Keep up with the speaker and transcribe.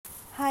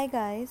Hi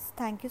guys,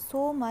 thank you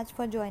so much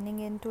for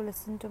joining in to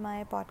listen to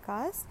my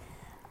podcast.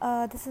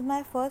 This is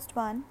my first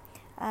one,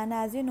 and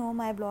as you know,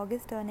 my blog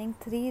is turning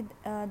 3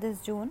 this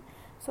June,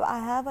 so I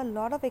have a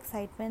lot of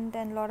excitement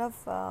and a lot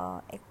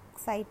of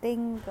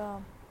exciting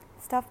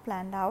stuff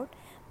planned out.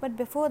 But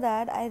before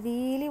that, I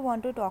really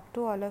want to talk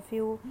to all of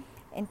you,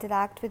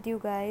 interact with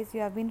you guys.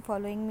 You have been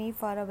following me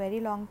for a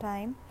very long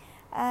time,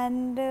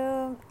 and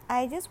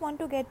I just want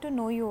to get to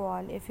know you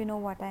all, if you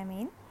know what I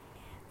mean.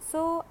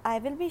 So I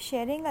will be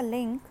sharing a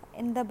link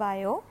in the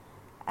bio,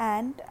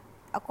 and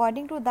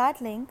according to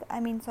that link,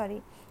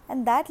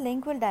 and that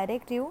link will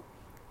direct you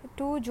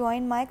to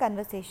join my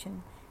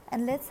conversation.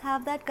 And let's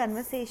have that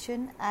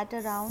conversation at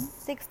around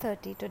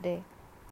 6:30 today.